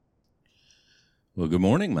Well, good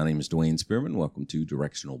morning. My name is Dwayne Spearman. Welcome to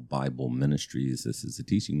Directional Bible Ministries. This is a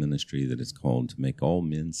teaching ministry that is called to make all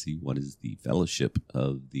men see what is the fellowship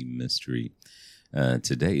of the mystery.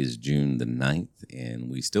 Today is June the 9th, and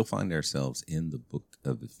we still find ourselves in the book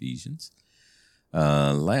of Ephesians.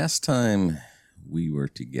 Last time we were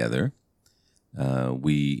together,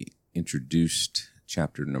 we introduced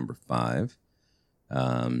chapter number 5.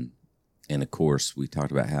 And of course, we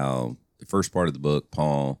talked about how the first part of the book,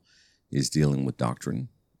 Paul is dealing with doctrine,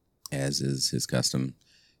 as is his custom.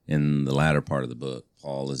 In the latter part of the book,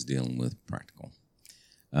 Paul is dealing with practical.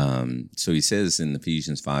 So he says in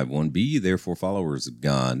Ephesians 5:1, "Be ye therefore followers of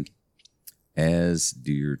God as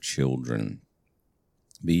dear children."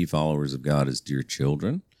 Be ye followers of God as dear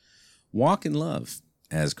children. Walk in love,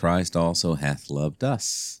 as Christ also hath loved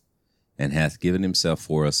us, and hath given himself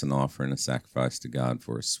for us an offering, a sacrifice to God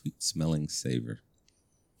for a sweet-smelling savor.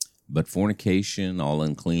 But fornication, all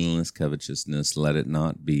uncleanness, covetousness, let it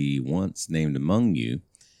not be once named among you,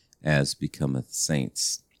 as becometh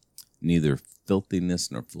saints. Neither filthiness,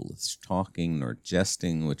 nor foolish talking, nor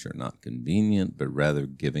jesting, which are not convenient, but rather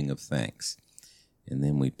giving of thanks. And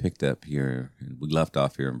then we picked up here, and we left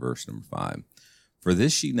off here in verse number 5. For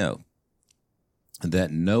this ye know,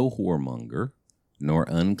 that no whoremonger, nor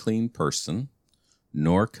unclean person,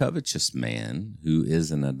 nor covetous man, who is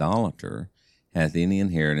an idolater, hath any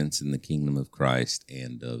inheritance in the kingdom of Christ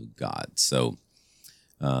and of God. So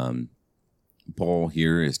Paul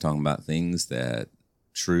here is talking about things that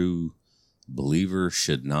true believers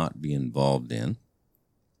should not be involved in.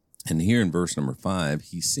 And here in verse number 5,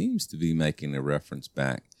 he seems to be making a reference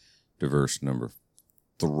back to verse number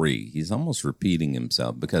 3. He's almost repeating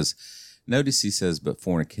himself, because notice he says, but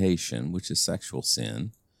fornication, which is sexual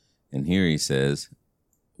sin. And here he says,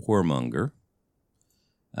 whoremonger.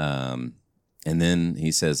 And then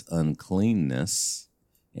he says uncleanness,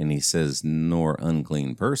 and he says nor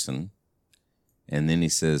unclean person. And then he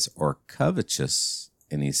says or covetous,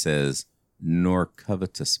 and he says nor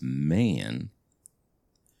covetous man.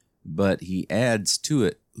 But he adds to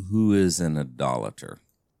it, who is an idolater.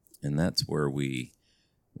 And that's where we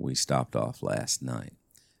stopped off last night,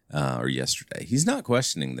 or yesterday. He's not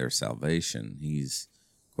questioning their salvation. He's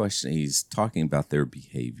talking about their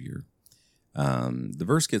behavior. The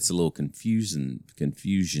verse gets a little confusing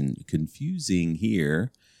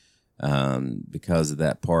here, because of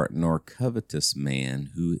that part, nor covetous man,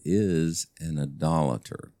 who is an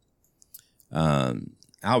idolater.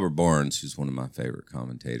 Albert Barnes, who's one of my favorite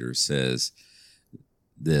commentators, says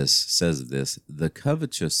this, the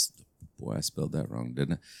covetous, boy, I spelled that wrong,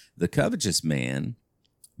 didn't I? The covetous man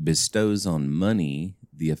bestows on money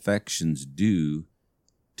the affections due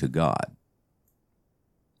to God.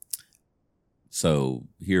 So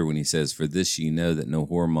here when he says, for this ye know that no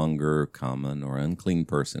whoremonger, nor unclean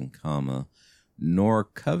person, nor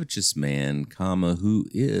covetous man, who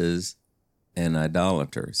is an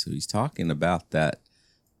idolater. So he's talking about that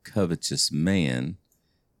covetous man,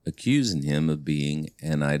 accusing him of being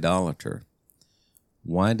an idolater.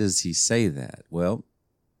 Why does he say that? Well,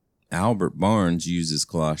 Albert Barnes uses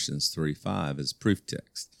Colossians 3:5 as proof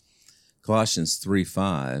text. Colossians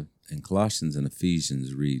 3:5 and Colossians and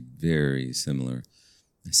Ephesians read very similar.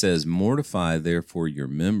 It says, mortify therefore your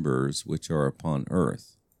members which are upon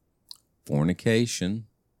earth. Fornication,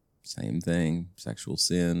 same thing, sexual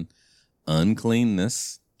sin,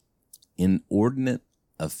 uncleanness, inordinate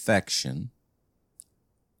affection,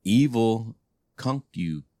 evil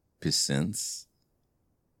concupiscence,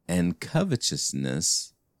 and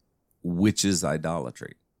covetousness, which is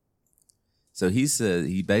idolatry. So he said,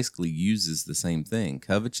 he basically uses the same thing,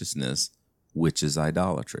 covetousness, which is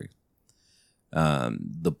idolatry.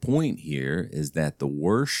 The point here is that the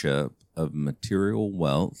worship of material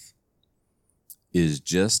wealth is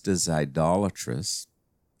just as idolatrous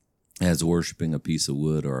as worshiping a piece of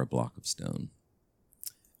wood or a block of stone.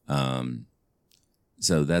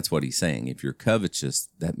 So that's what he's saying. If you're covetous,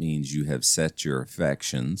 that means you have set your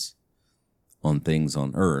affections on things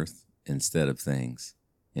on earth instead of things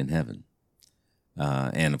in heaven.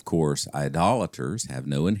 And of course, idolaters have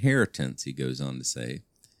no inheritance, he goes on to say,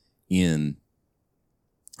 in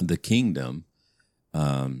the kingdom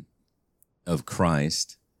of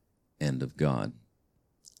Christ and of God.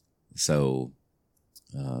 So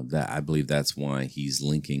that I believe that's why he's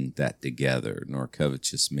linking that together, nor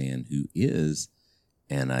covetous man who is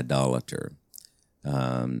an idolater.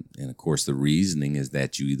 And of course, the reasoning is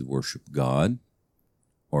that you either worship God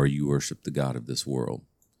or you worship the God of this world.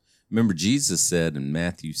 Remember, Jesus said in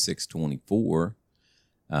Matthew 6:24,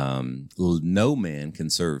 no man can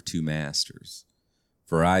serve two masters,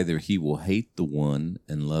 for either he will hate the one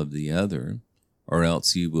and love the other, or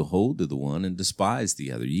else ye will hold to the one and despise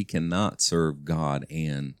the other. Ye cannot serve God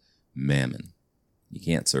and mammon. You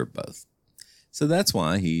can't serve both. So that's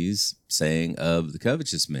why he's saying of the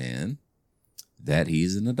covetous man that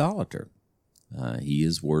he's an idolater. He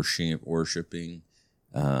is worshiping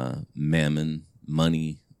mammon,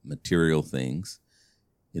 money, material things,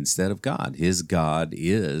 instead of God. His God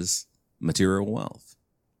is material wealth.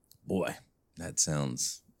 Boy, that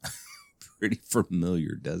sounds pretty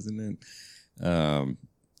familiar, doesn't it? And,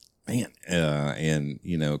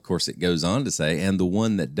 of course, it goes on to say, and the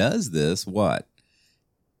one that does this, what?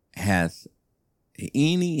 Hath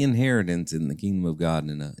any inheritance in the kingdom of God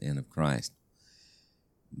and of Christ.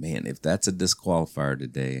 Man, if that's a disqualifier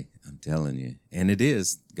today, I'm telling you, and it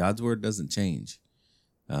is, God's word doesn't change.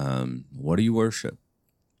 What do you worship?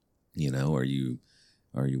 Are you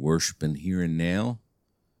worshiping here and now?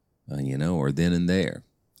 Or then and there?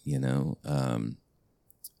 And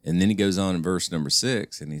then he goes on in verse number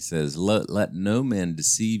 6, and he says, let no man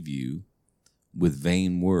deceive you with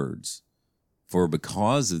vain words, for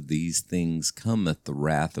because of these things cometh the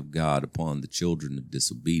wrath of God upon the children of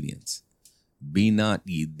disobedience. Be not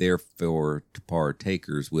ye therefore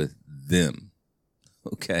partakers with them.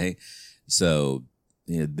 Okay, so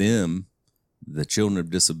them, the children of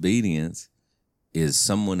disobedience, is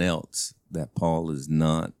someone else that Paul is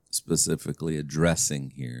not specifically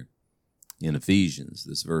addressing here in Ephesians.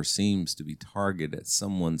 This verse seems to be targeted at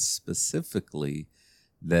someone specifically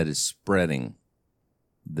that is spreading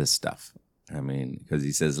this stuff. Because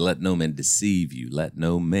he says, let no man deceive you. Let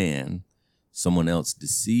no man, someone else,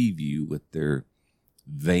 deceive you with their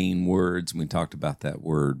vain words. We talked about that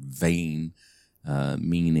word vain,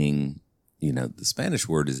 meaning, the Spanish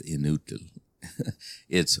word is inútil.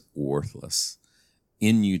 It's worthless,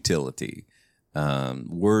 inutility,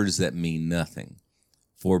 words that mean nothing.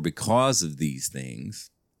 For because of these things,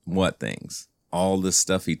 what things? All this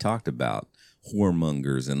stuff he talked about,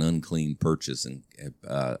 whoremongers and unclean purchase and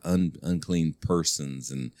unclean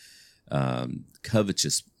persons and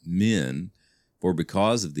covetous men. For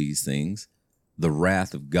because of these things, the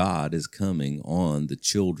wrath of God is coming on the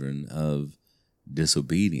children of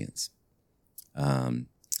disobedience.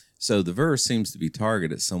 So the verse seems to be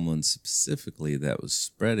targeted at someone specifically that was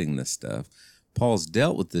spreading this stuff. Paul's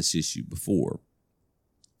dealt with this issue before.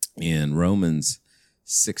 In Romans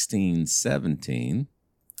 16:17,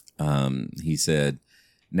 he said,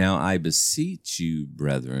 now I beseech you,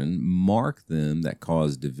 brethren, mark them that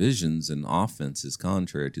cause divisions and offenses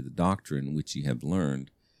contrary to the doctrine which ye have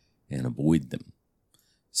learned, and avoid them.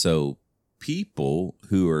 So people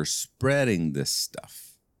who are spreading this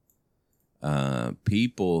stuff,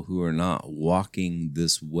 people who are not walking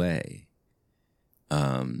this way,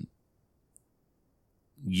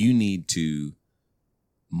 you need to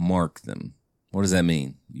mark them. What does that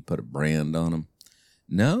mean? You put a brand on them?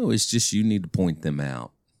 No, it's just you need to point them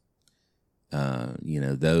out.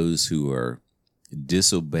 Those who are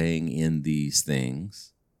disobeying in these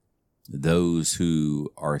things, those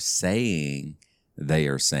who are saying they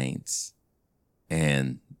are saints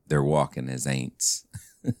and they're walking as ain'ts.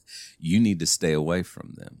 You need to stay away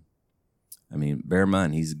from them. Bear in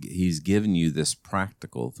mind, he's given you this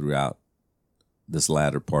practical throughout this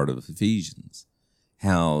latter part of Ephesians,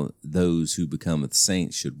 how those who becometh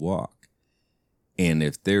saints should walk. And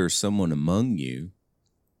if there's someone among you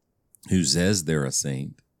who says they're a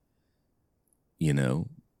saint,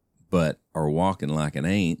 but are walking like an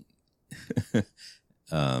ain't,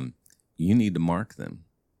 you need to mark them.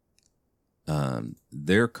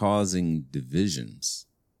 They're causing divisions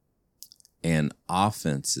and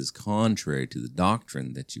offenses contrary to the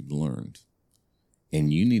doctrine that you've learned.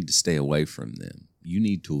 And you need to stay away from them. You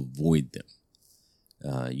need to avoid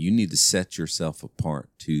them. You need to set yourself apart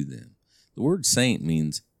to them. The word saint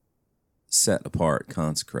means set apart,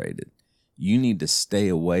 consecrated. You need to stay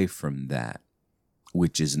away from that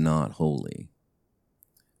which is not holy.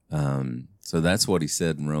 So that's what he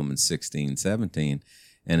said in Romans 16:17.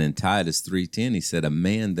 And in Titus 3:10, he said, a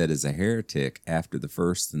man that is a heretic after the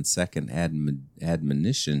first and second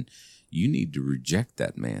admonition, you need to reject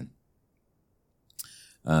that man.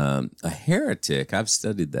 A heretic, I've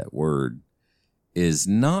studied that word, is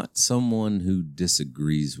not someone who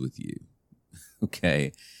disagrees with you.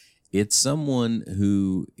 Okay. It's someone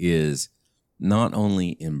who is not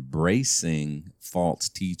only embracing false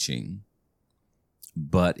teaching,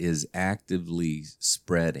 but is actively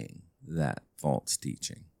spreading that false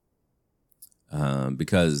teaching.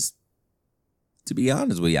 Because to be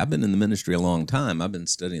honest with you, I've been in the ministry a long time. I've been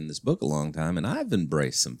studying this book a long time, and I've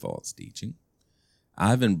embraced some false teaching.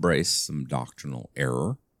 I've embraced some doctrinal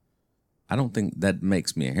error. I don't think that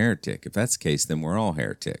makes me a heretic. If that's the case, then we're all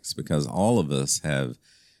heretics, because all of us have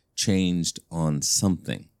changed on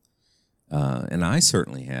something. And I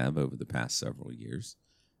certainly have over the past several years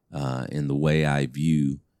in the way I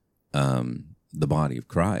view the body of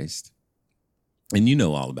Christ. And you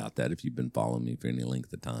know all about that if you've been following me for any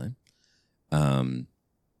length of time.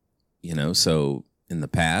 So in the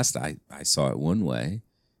past, I saw it one way,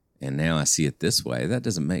 and now I see it this way. That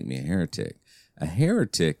doesn't make me a heretic. A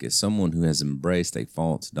heretic is someone who has embraced a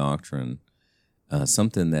false doctrine,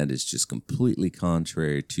 something that is just completely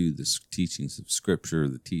contrary to the teachings of Scripture,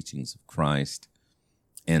 the teachings of Christ,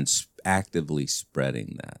 and actively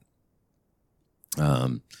spreading that.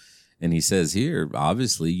 And he says here,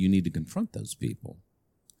 obviously, you need to confront those people,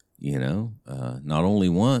 not only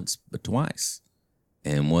once, but twice.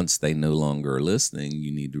 And once they no longer are listening,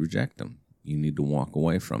 you need to reject them. You need to walk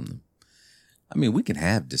away from them. I mean, we can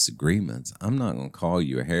have disagreements. I'm not going to call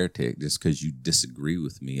you a heretic just because you disagree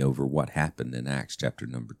with me over what happened in Acts chapter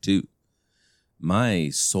number 2.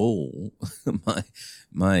 My soul,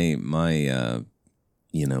 my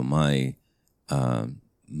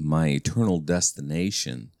eternal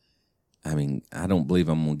destination. I mean, I don't believe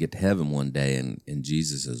I'm going to get to heaven one day and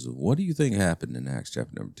Jesus says, what do you think happened in Acts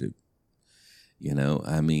chapter number 2?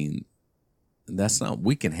 I mean, that's not,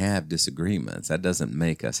 we can have disagreements. That doesn't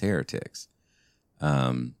make us heretics.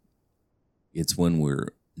 It's when we're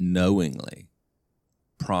knowingly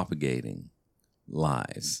propagating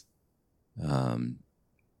lies. Anyway,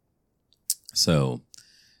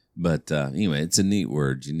 it's a neat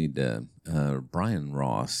word. You need to, Brian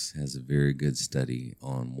Ross has a very good study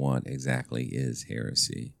on what exactly is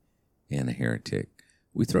heresy and a heretic.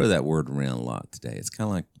 We throw that word around a lot today. It's kind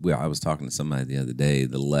of like, I was talking to somebody the other day,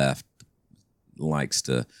 the left likes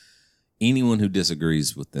to, anyone who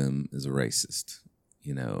disagrees with them is a racist,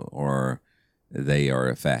 or they are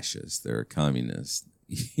a fascist, they're a communist,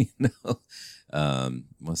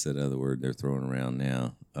 what's that other word they're throwing around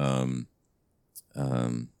now?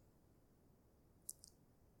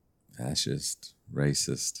 Fascist,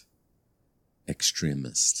 racist,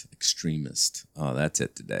 extremist. Oh, that's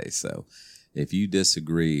it today. So if you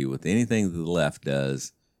disagree with anything that the left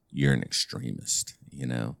does, you're an extremist,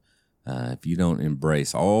 if you don't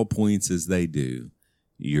embrace all points as they do,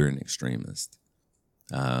 you're an extremist.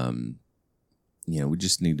 We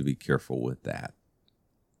just need to be careful with that.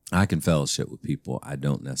 I can fellowship with people I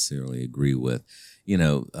don't necessarily agree with. We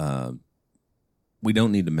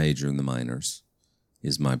don't need to major in the minors,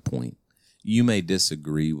 is my point. You may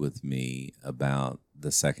disagree with me about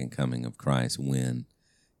the second coming of Christ, when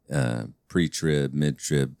pre-trib,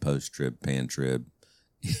 mid-trib, post-trib, pan-trib,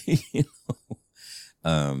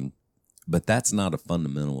 but that's not a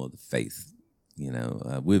fundamental of the faith.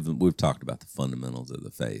 We've talked about the fundamentals of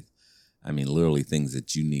the faith. I mean, literally things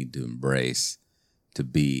that you need to embrace to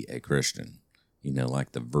be a Christian,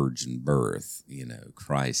 like the virgin birth,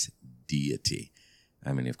 Christ's deity.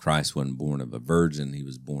 I mean, if Christ wasn't born of a virgin, he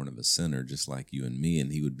was born of a sinner just like you and me,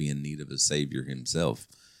 and he would be in need of a Savior himself.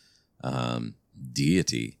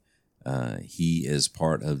 Deity, he is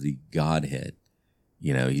part of the Godhead.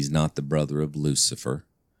 He's not the brother of Lucifer.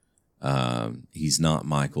 He's not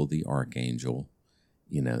Michael the archangel.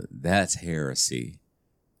 That's heresy.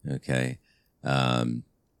 Okay. The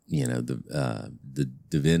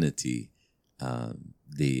divinity,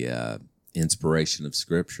 the inspiration of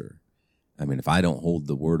Scripture. I mean, if I don't hold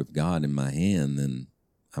the Word of God in my hand, then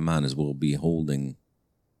I might as well be holding,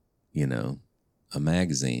 a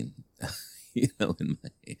magazine, in my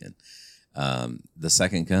hand. The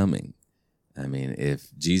second coming. I mean, if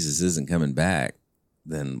Jesus isn't coming back,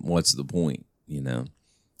 then what's the point?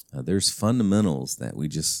 There's fundamentals that we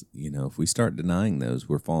just, if we start denying those,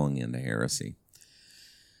 we're falling into heresy.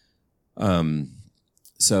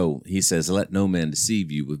 So he says, let no man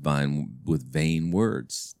deceive you with vain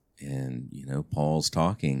words. And, Paul's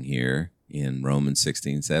talking here in Romans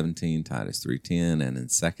 16:17, Titus 3:10, and in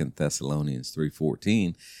 2 Thessalonians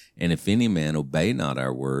 3:14. And if any man obey not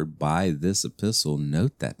our word, by this epistle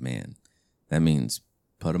note that man. That means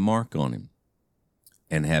put a mark on him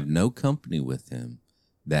and have no company with him,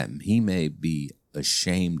 that he may be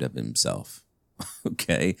ashamed of himself.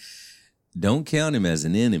 Okay? Don't count him as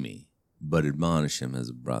an enemy, but admonish him as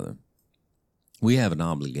a brother. We have an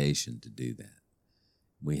obligation to do that.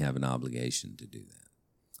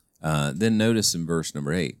 Then notice in verse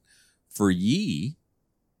number 8, for ye,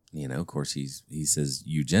 of course he says,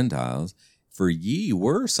 you Gentiles, for ye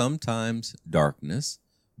were sometimes darkness,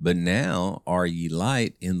 but now are ye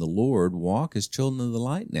light in the Lord, walk as children of the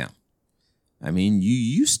light now. I mean, you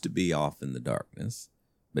used to be off in the darkness,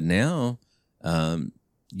 but now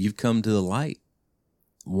you've come to the light.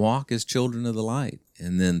 walk as children of the light.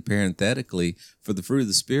 And then parenthetically, for the fruit of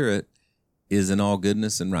the Spirit is in all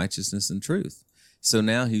goodness and righteousness and truth. So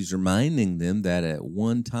now he's reminding them that at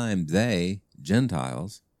one time they,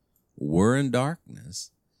 Gentiles, were in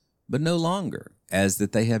darkness, but no longer, as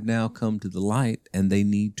that they have now come to the light, and they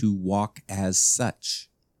need to walk as such,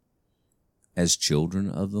 as children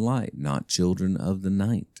of the light, not children of the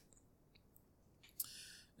night.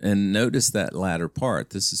 And notice that latter part.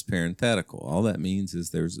 This is parenthetical. All that means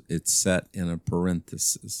is it's set in a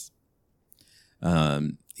parenthesis.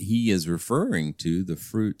 He is referring to the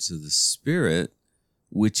fruits of the Spirit,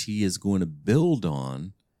 which he is going to build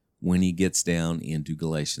on when he gets down into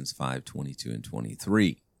Galatians 5:22 and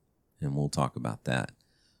 23. And we'll talk about that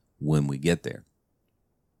when we get there.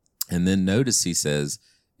 And then notice he says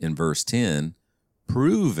in verse 10,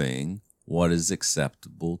 proving what is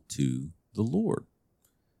acceptable to the Lord.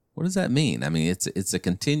 What does that mean? I mean, it's a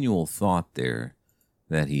continual thought there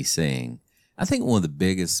that he's saying. I think one of the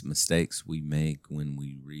biggest mistakes we make when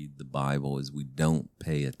we read the Bible is we don't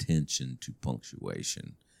pay attention to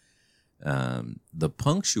punctuation. The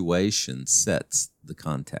punctuation sets the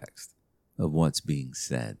context of what's being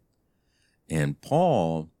said. And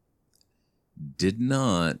Paul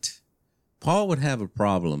would have a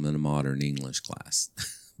problem in a modern English class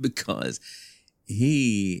because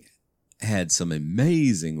he had some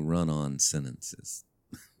amazing run-on sentences.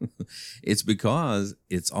 It's because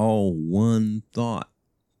it's all one thought.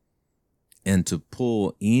 And to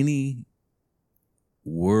pull any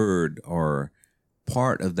word or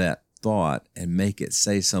part of that thought and make it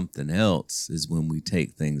say something else is when we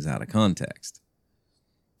take things out of context.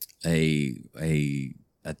 A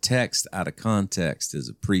text out of context is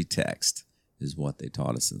a pretext, is what they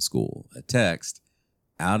taught us in school. A text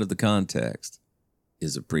out of the context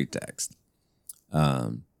is a pretext.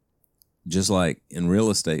 Just like in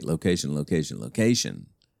real estate, location.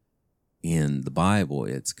 In the Bible,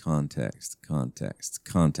 it's context.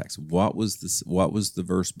 What was the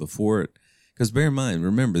verse before it? Because bear in mind,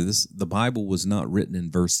 remember the Bible was not written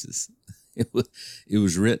in verses. It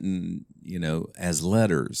was written, as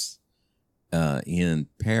letters, in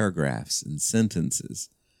paragraphs and sentences.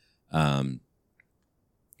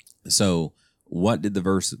 So what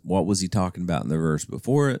was he talking about in the verse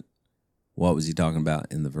before it? What was he talking about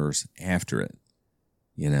in the verse after it?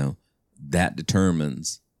 That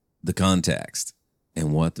determines the context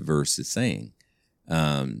and what the verse is saying.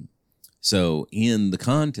 So in the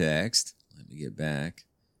context, let me get back,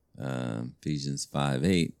 Ephesians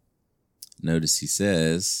 5:8, notice he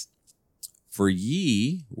says, for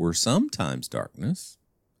ye were sometimes darkness,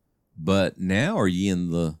 but now are ye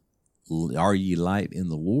light in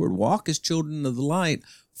the Lord? Walk as children of the light,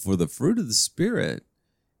 for the fruit of the Spirit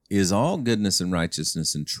is all goodness and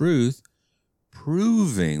righteousness and truth,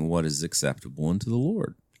 proving what is acceptable unto the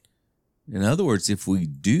Lord. In other words, if we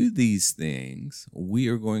do these things, we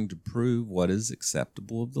are going to prove what is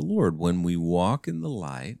acceptable of the Lord. When we walk in the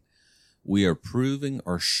light, we are proving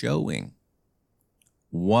or showing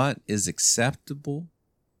what is acceptable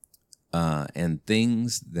and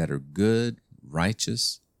things that are good,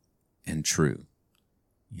 righteous, and true.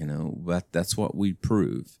 But that's what we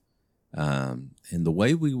prove. And the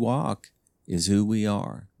way we walk is who we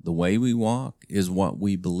are. The way we walk is what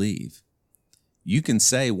we believe. You can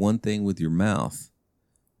say one thing with your mouth,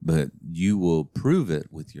 but you will prove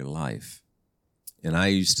it with your life. And I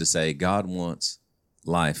used to say, God wants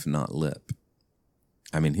life, not lip.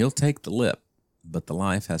 I mean, he'll take the lip, but the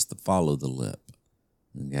life has to follow the lip.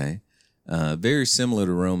 Okay? Very similar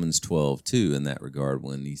to Romans 12:2 in that regard,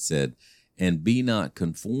 when he said, and be not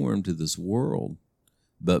conformed to this world,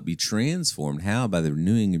 but be transformed. How? By the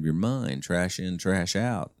renewing of your mind. Trash in, trash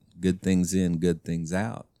out. Good things in, good things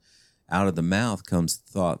out. Out of the mouth comes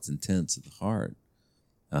the thoughts, intents of the heart.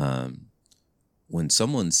 When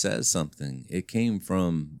someone says something, it came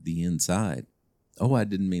from the inside. Oh, I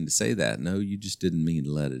didn't mean to say that. No, you just didn't mean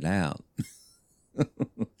to let it out.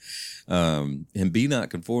 And be not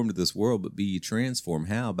conformed to this world, but be ye transformed.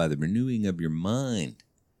 How? By the renewing of your mind,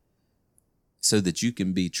 so that you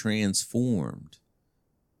can be transformed.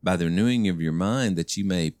 By the renewing of your mind, that you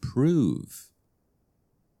may prove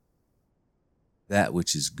that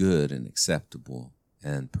which is good and acceptable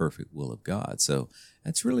and perfect will of God. So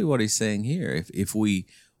that's really what he's saying here. If we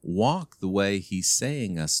walk the way he's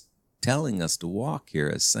telling us to walk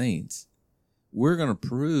here as saints, we're going to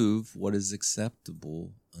prove what is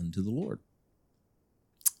acceptable unto the Lord.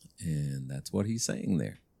 And that's what he's saying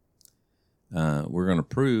there. We're going to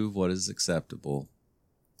prove what is acceptable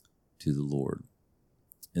to the Lord.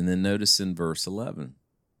 And then notice in verse 11,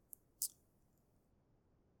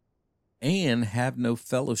 and have no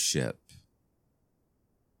fellowship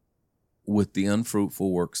with the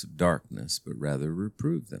unfruitful works of darkness, but rather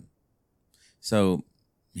reprove them. So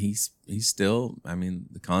he's still,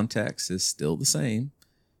 the context is still the same.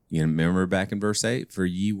 You remember back in verse 8, for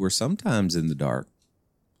ye were sometimes in the dark,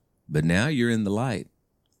 but now you're in the light.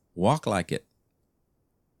 Walk like it.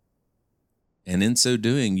 And in so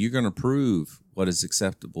doing, you're going to prove what is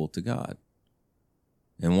acceptable to God.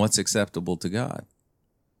 And what's acceptable to God?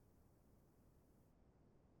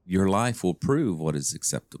 Your life will prove what is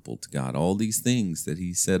acceptable to God. All these things that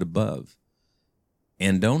he said above.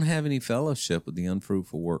 And don't have any fellowship with the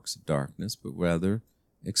unfruitful works of darkness, but rather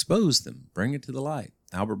expose them. Bring it to the light.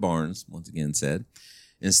 Albert Barnes, once again, said,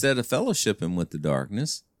 instead of fellowshipping with the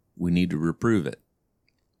darkness, we need to reprove it.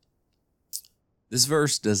 This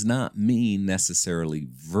verse does not mean necessarily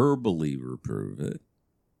verbally reprove it,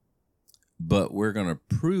 but we're going to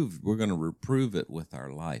reprove it with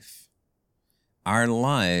our life. Our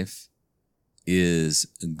life is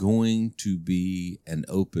going to be an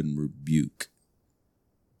open rebuke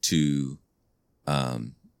to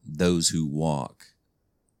those who walk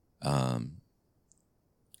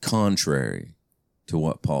contrary to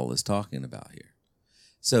what Paul is talking about here.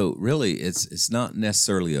 So really, it's not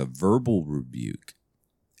necessarily a verbal rebuke.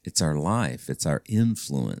 It's our life. It's our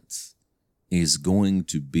influence is going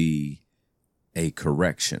to be a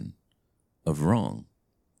correction of wrong.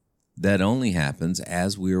 That only happens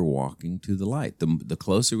as we are walking to the light. The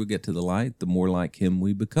closer we get to the light, the more like him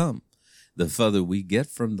we become. The further we get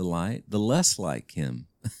from the light, the less like him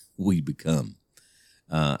we become.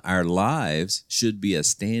 Our lives should be a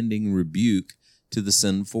standing rebuke to the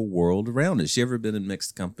sinful world around us. You ever been in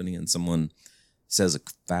mixed company and someone says a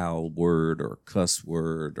foul word or a cuss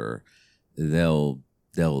word, or they'll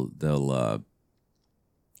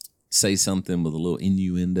say something with a little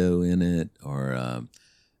innuendo in it, or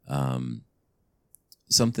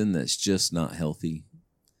something that's just not healthy,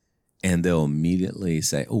 and they'll immediately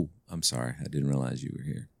say, "Oh, I'm sorry, I didn't realize you were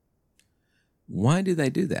here." Why do they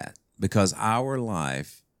do that? Because our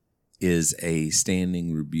life is a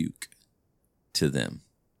standing rebuke to them.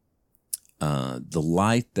 The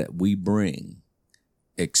light that we bring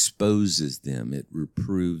exposes them. It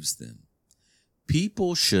reproves them.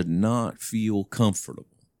 People should not feel comfortable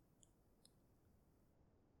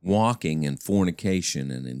walking in fornication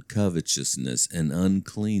and in covetousness and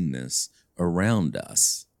uncleanness around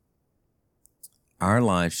us. Our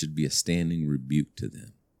life should be a standing rebuke to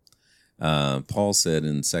them. Paul said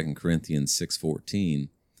in 2 Corinthians 6:14,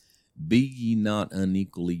 be ye not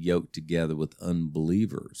unequally yoked together with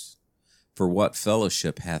unbelievers. For what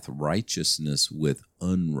fellowship hath righteousness with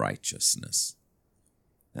unrighteousness?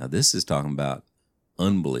 Now, this is talking about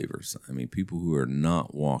unbelievers. People who are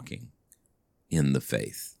not walking in the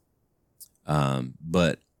faith.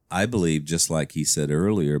 But I believe, just like he said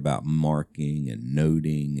earlier about marking and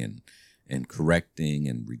noting and correcting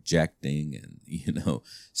and rejecting and,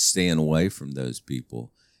 staying away from those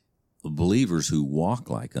people, believers who walk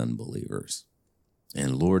like unbelievers.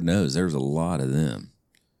 And Lord knows there's a lot of them.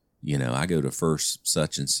 I go to first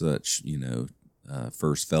such and such,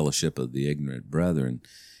 first fellowship of the ignorant brethren,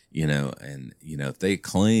 if they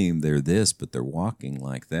claim they're this, but they're walking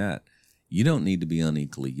like that, you don't need to be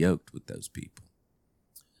unequally yoked with those people.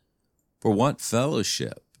 For what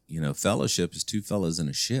fellowship? Fellowship is two fellows in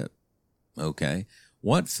a ship. Okay.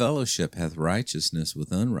 What fellowship hath righteousness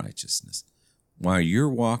with unrighteousness? While you're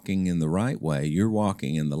walking in the right way, you're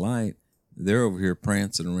walking in the light, they're over here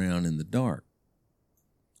prancing around in the dark.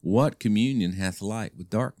 What communion hath light with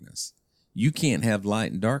darkness? You can't have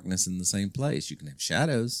light and darkness in the same place. You can have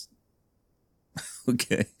shadows.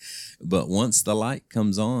 Okay. But once the light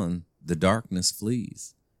comes on, the darkness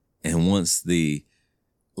flees. And once the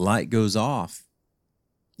light goes off,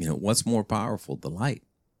 what's more powerful? The light.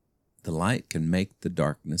 The light can make the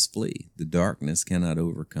darkness flee. The darkness cannot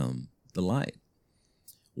overcome the light.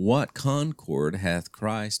 What concord hath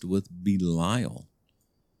Christ with Belial?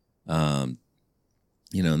 And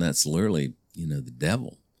that's literally, the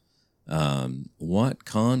devil. What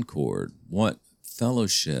concord? What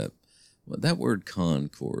fellowship? Well, that word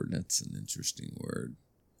concord, that's an interesting word.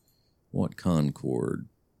 What concord?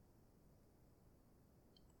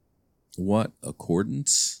 What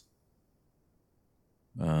accordance?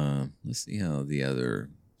 Let's see how the other,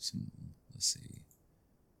 let's see.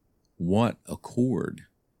 What accord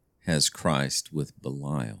has Christ with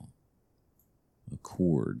Belial?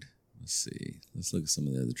 Accord. Let's see. Let's look at some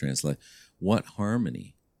of the other translations. What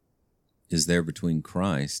harmony is there between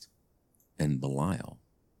Christ and Belial?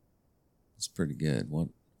 It's pretty good.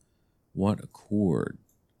 What accord?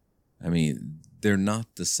 They're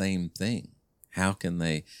not the same thing. How can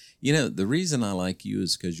they? The reason I like you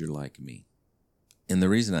is because you're like me. And the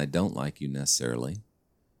reason I don't like you necessarily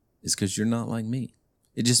is because you're not like me.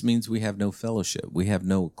 It just means we have no fellowship. We have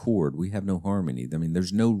no accord. We have no harmony. I mean,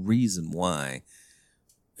 there's no reason why.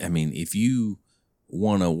 I mean, if you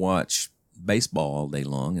want to watch baseball all day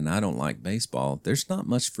long and I don't like baseball, there's not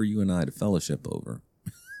much for you and I to fellowship over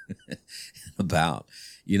about.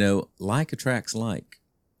 Like attracts like.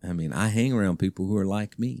 I mean, I hang around people who are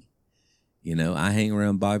like me. I hang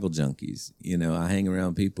around Bible junkies. I hang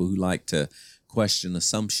around people who like to question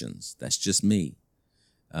assumptions. That's just me.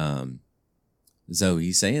 So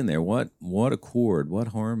he's saying there, what accord, what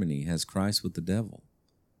harmony has Christ with the devil?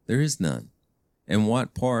 There is none. And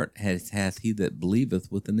what part hath he that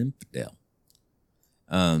believeth with an infidel?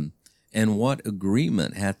 And what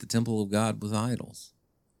agreement hath the temple of God with idols?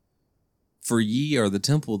 For ye are the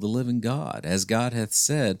temple of the living God. As God hath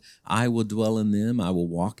said, I will dwell in them, I will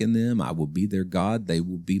walk in them, I will be their God, they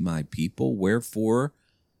will be my people. Wherefore,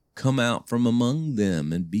 come out from among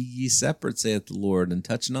them, and be ye separate, saith the Lord, and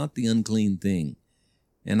touch not the unclean thing.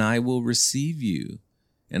 And I will receive you,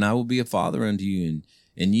 and I will be a father unto you,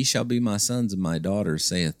 and ye shall be my sons and my daughters,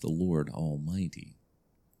 saith the Lord Almighty.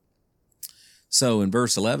 So in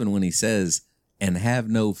verse 11, when he says, and have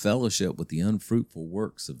no fellowship with the unfruitful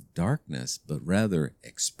works of darkness, but rather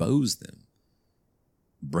expose them,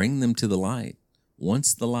 bring them to the light.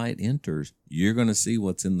 Once the light enters, you're going to see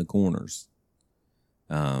what's in the corners.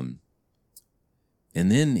 And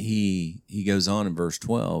then he goes on in verse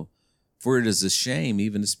 12, for it is a shame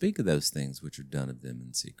even to speak of those things which are done of them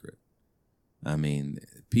in secret. I mean,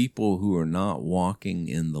 people who are not walking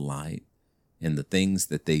in the light and the things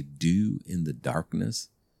that they do in the darkness,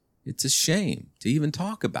 it's a shame to even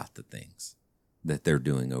talk about the things that they're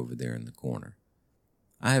doing over there in the corner.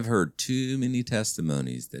 I have heard too many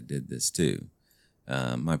testimonies that did this too.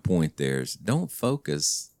 My point there is don't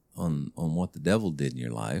focus on what the devil did in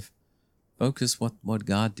your life. Focus what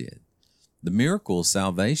God did. The miracle of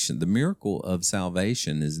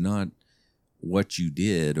salvation is not what you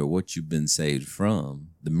did or what you've been saved from.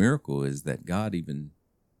 The miracle is that God even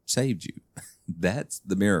saved you. That's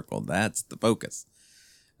the miracle. That's the focus.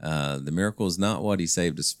 The miracle is not what he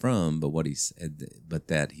saved us from, but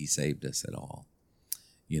that he saved us at all.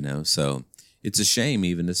 So it's a shame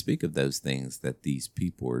even to speak of those things that these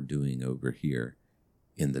people are doing over here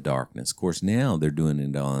in the darkness. Of course, now they're doing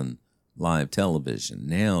it on live television.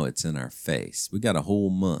 Now it's in our face. We got a whole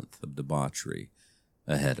month of debauchery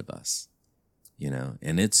ahead of us,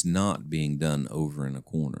 and it's not being done over in a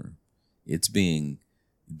corner.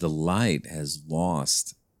 The light has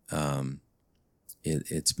lost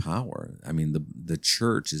its power. I mean, the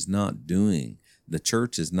church is not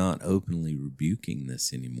openly rebuking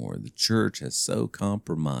this anymore. The church has so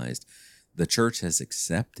compromised. The church has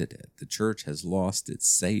accepted it. The church has lost its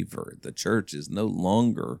savor. The church is no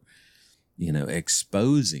longer,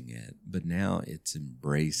 exposing it, but now it's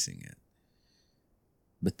embracing it.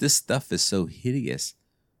 But this stuff is so hideous,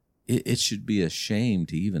 it should be a shame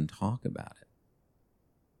to even talk about it.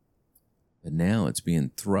 But now it's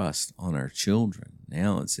being thrust on our children.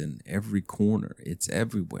 Now it's in every corner. It's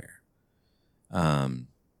everywhere. I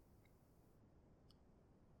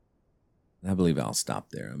believe I'll stop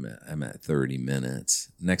there. I'm at 30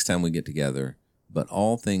 minutes. Next time we get together, but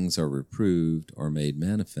all things are reproved or made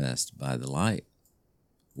manifest by the light.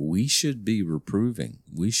 We should be reproving.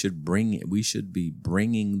 We should be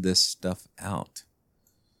bringing this stuff out,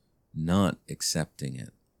 not accepting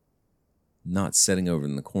it. Not sitting over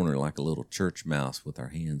in the corner like a little church mouse with our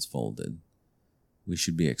hands folded. We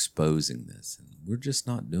should be exposing this. And we're just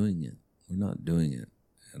not doing it. We're not doing it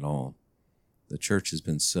at all. The church has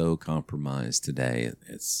been so compromised today.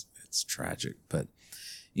 It's tragic. But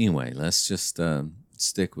anyway, let's just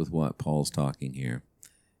stick with what Paul's talking here.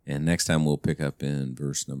 And next time we'll pick up in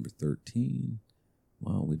verse number 13.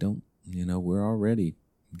 Well, we're already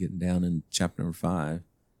getting down in chapter number 5.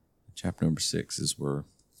 Chapter number 6 is where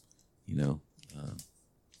there's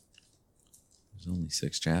only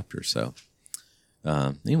 6 chapters. So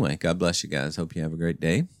anyway, God bless you guys. Hope you have a great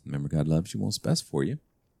day. Remember, God loves you, wants best for you.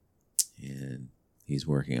 And he's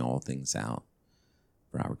working all things out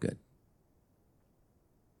for our good.